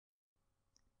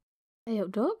Hey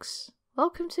up, dogs.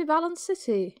 Welcome to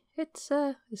BalanCity. It's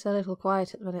a little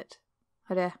quiet at the minute.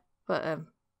 Oh dear. But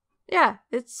yeah,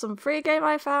 it's some free game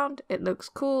I found. It looks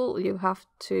cool. You have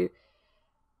to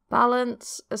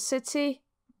balance a city.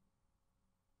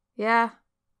 Yeah,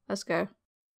 let's go.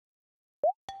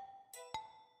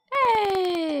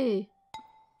 Hey!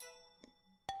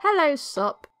 Hello,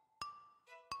 sup.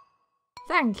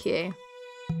 Thank you.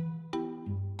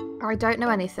 I don't know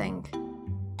anything.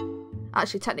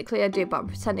 Actually, technically I do, but I'm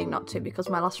pretending not to because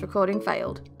my last recording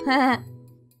failed.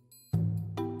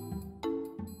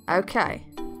 Okay.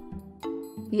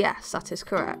 Yes, that is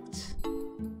correct.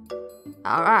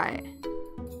 Alright.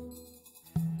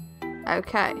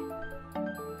 Okay.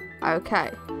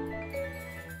 Okay.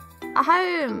 A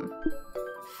home!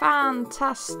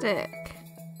 Fantastic.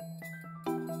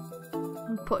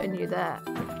 I'm putting you there.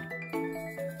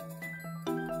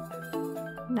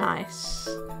 Nice.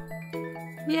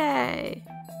 Yay.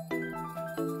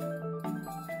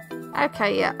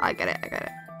 Okay, yeah, I get it, I get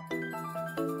it.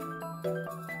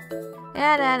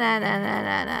 Yeah, na na na na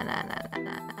na na na na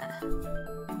na.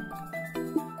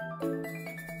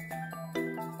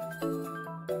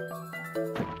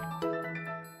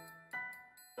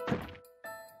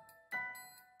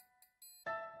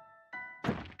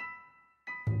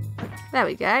 There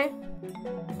we go.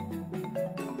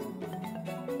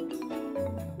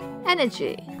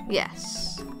 Energy, yes.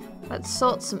 Let's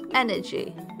sort some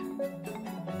energy.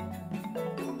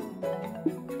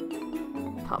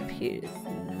 Pop you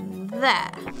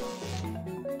there.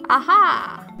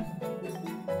 Aha!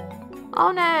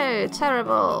 Oh no,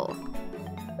 terrible.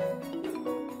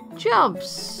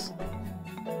 Jobs.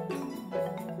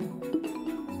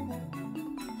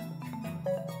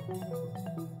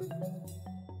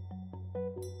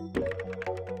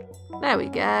 There we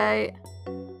go.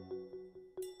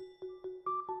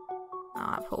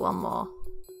 I'll put one more.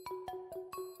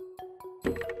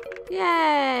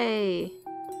 Yay!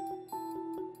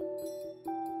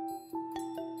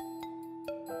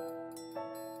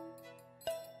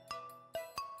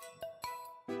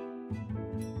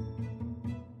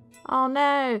 Oh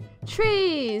no!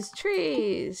 Trees!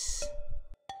 Trees!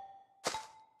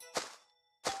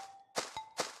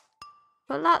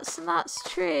 But lots and lots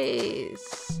of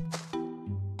trees.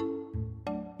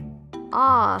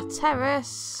 Ah,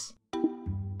 terrace.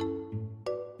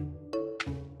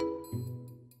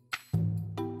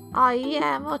 Oh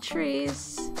yeah, more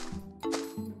trees.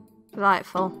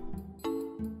 Delightful.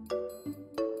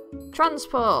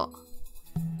 Transport.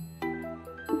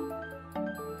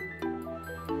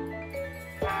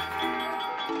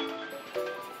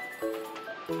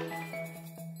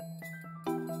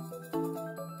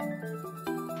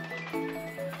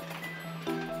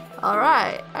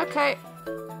 Alright, okay.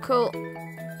 Cool.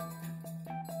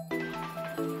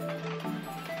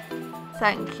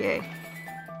 Thank you.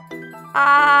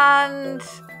 And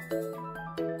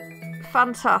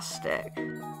fantastic.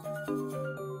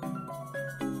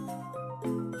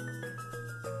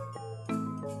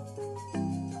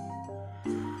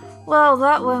 Well,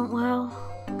 that went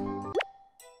well.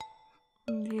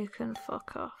 You can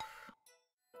fuck off.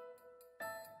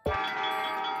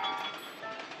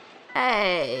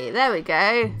 Hey, there we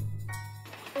go.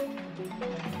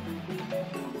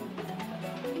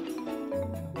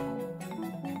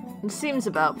 It seems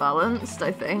about balanced,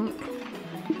 I think.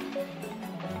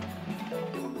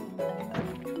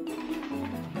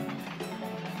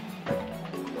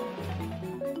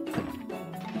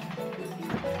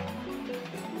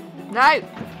 No!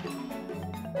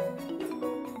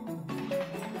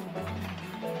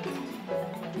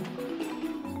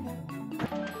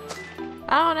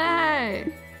 Oh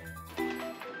no!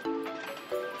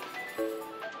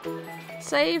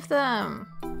 Save them!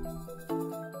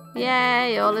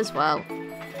 Yay, all is well.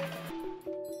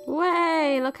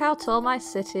 Way, look how tall my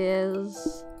city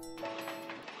is.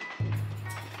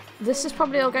 This is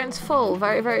probably all going to fall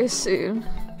very, very soon.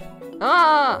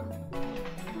 Ah!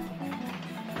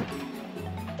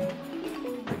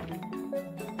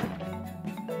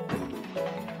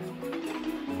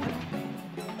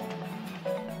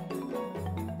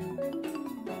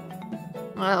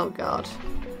 Oh god.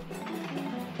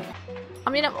 I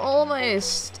mean, I'm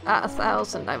almost at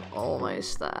 1,000. I'm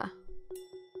almost there.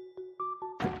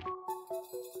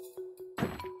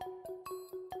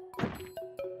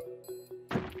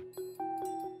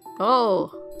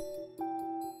 Oh.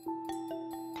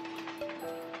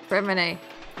 Criminy.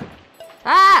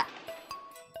 Ah!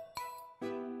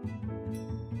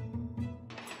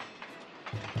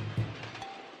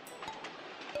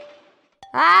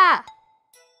 Ah!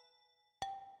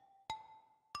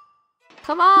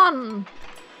 Come on!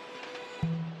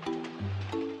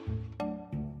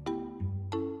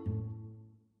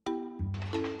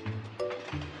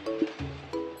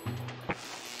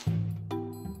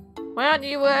 Why aren't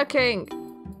you working?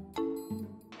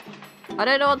 I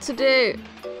don't know what to do.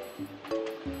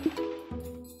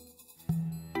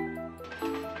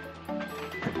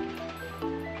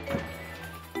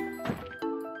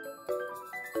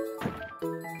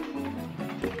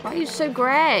 Why are you so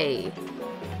grey?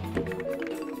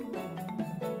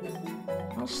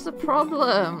 What's the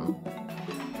problem?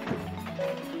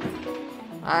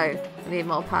 Oh, I need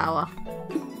more power.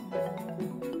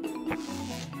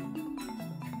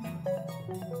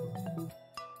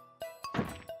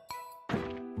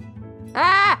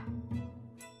 Ah!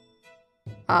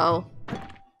 Oh.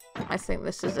 I think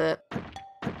this is it.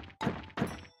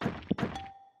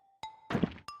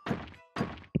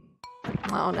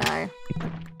 Oh no.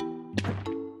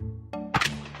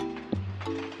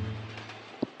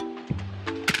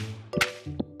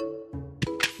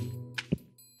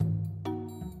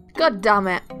 God damn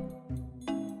it.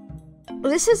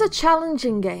 This is a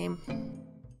challenging game.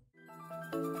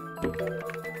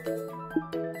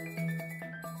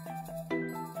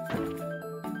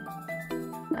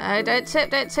 No, don't tip,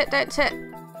 don't tip, don't tip.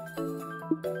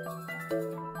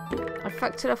 I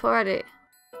fucked it up already.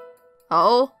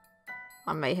 Oh,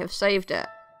 I may have saved it.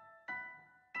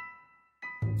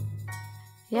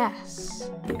 Yes.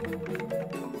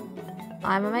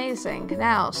 I'm amazing.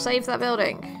 Now, save that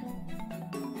building.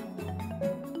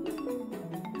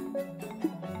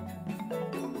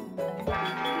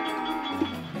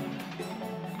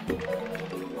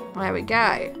 There we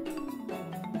go.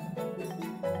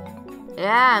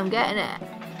 Yeah, I'm getting it.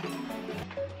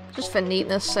 Just for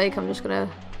neatness sake, I'm just gonna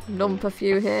lump a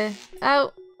few here.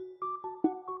 Oh!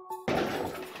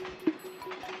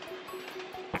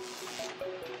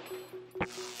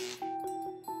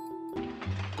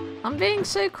 I'm being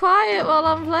so quiet while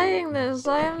I'm playing this.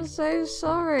 I am so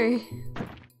sorry.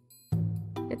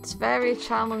 It's very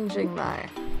challenging though.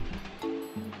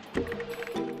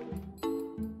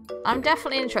 I'm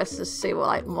definitely interested to see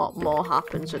what more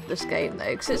happens with this game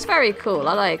though, because it's very cool.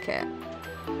 I like it.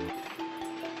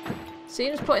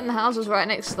 Seems putting the houses right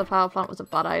next to the power plant was a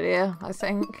bad idea, I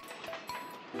think.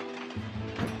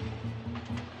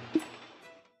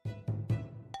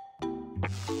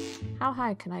 How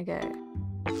high can I go?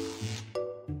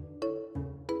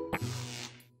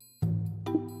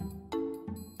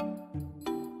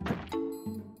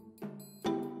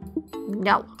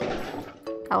 No.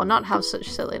 I will not have such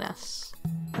silliness.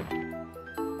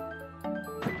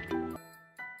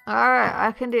 Alright,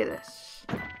 I can do this.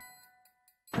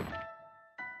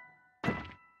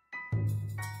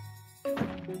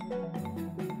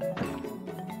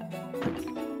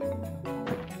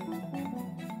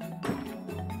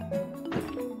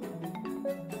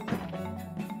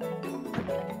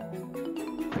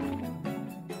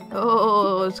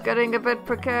 Oh, it's getting a bit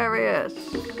precarious.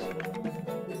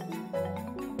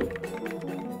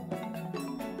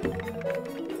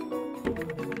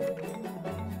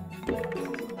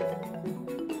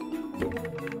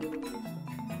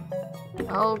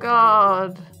 Oh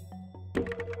god.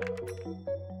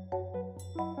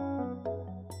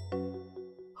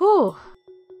 Oh.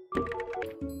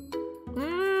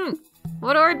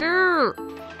 What do I do?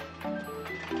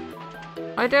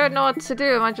 I don't know what to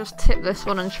do. I might just tip this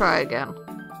one and try again.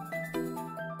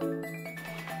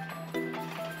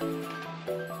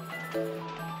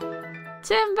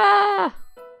 Timber!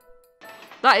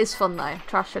 That is fun though,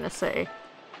 trash in a city.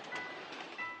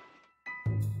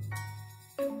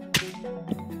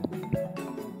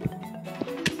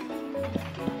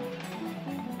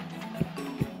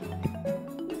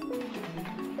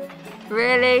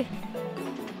 Really?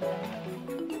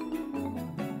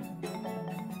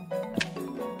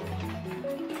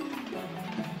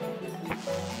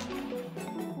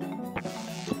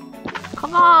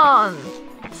 Come on!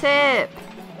 Tip!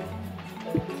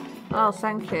 Oh,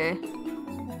 thank you.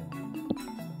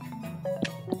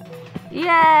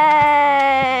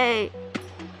 Yay!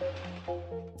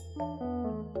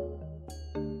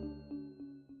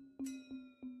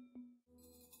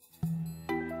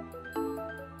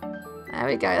 There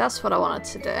we go, that's what I wanted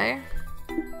to do.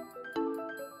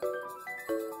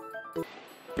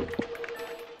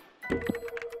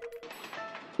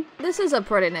 This is a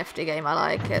pretty nifty game, I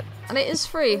like it. And it is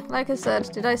free, like I said.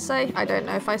 Did I say? I don't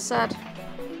know if I said.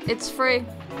 It's free.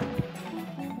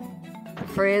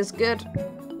 Free is good.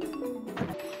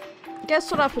 Guess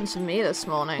what happened to me this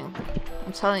morning?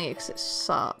 I'm telling you because it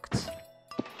sucked.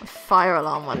 My fire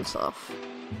alarm went off.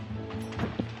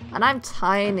 And I'm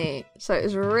tiny, so it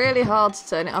was really hard to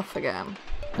turn it off again.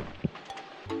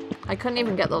 I couldn't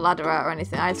even get the ladder out or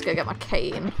anything. I had to go get my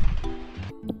cane.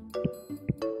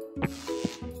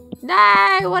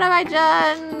 No! What have I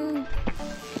done?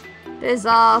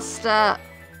 Disaster.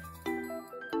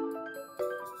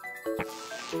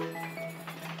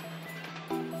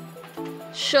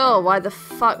 Sure, why the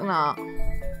fuck not?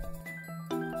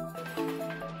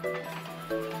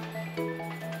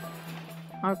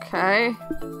 Okay.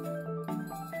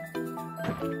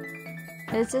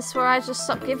 Is this where I just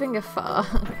stop giving a fuck?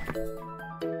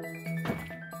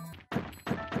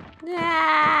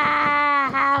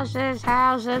 Yeah,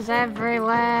 houses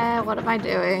everywhere. What am I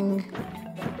doing?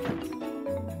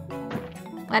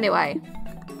 Anyway,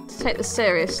 let's take this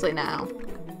seriously now.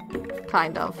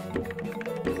 Kind of.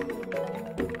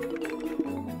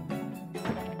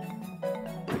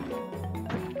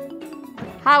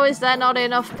 How is there not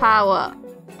enough power?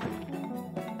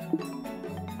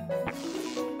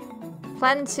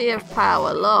 Plenty of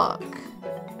power, look.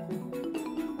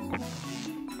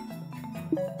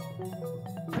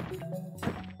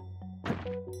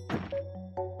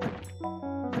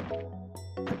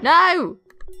 No!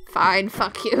 Fine,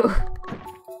 fuck you.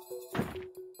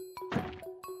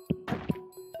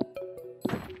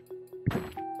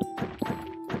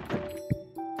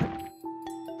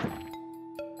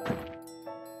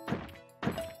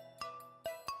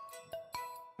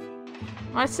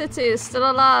 My city is still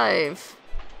alive.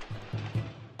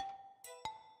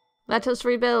 Let us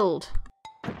rebuild.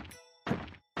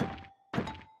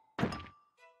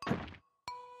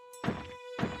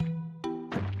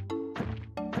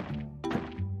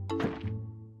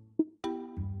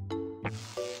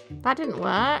 That didn't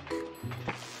work.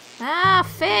 Ah,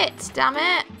 fit, damn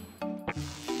it.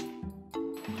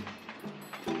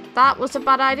 That was a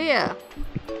bad idea.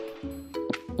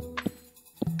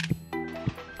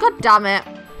 God damn it.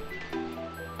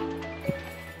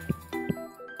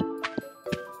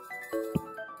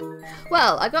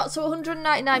 Well, I got to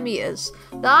 199 meters.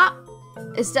 That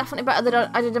is definitely better than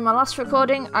I did in my last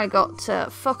recording. I got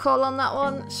fuck all on that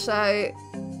one, so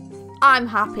I'm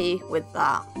happy with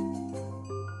that.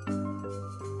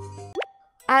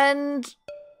 And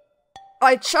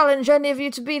I challenge any of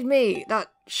you to beat me. That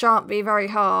shan't be very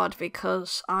hard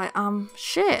because I am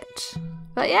shit.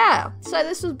 But yeah, so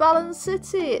this was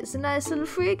BalanCity. It's a nice little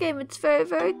free game. It's very,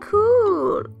 very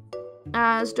cool.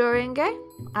 As DorianGayming,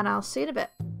 and I'll see you in a bit.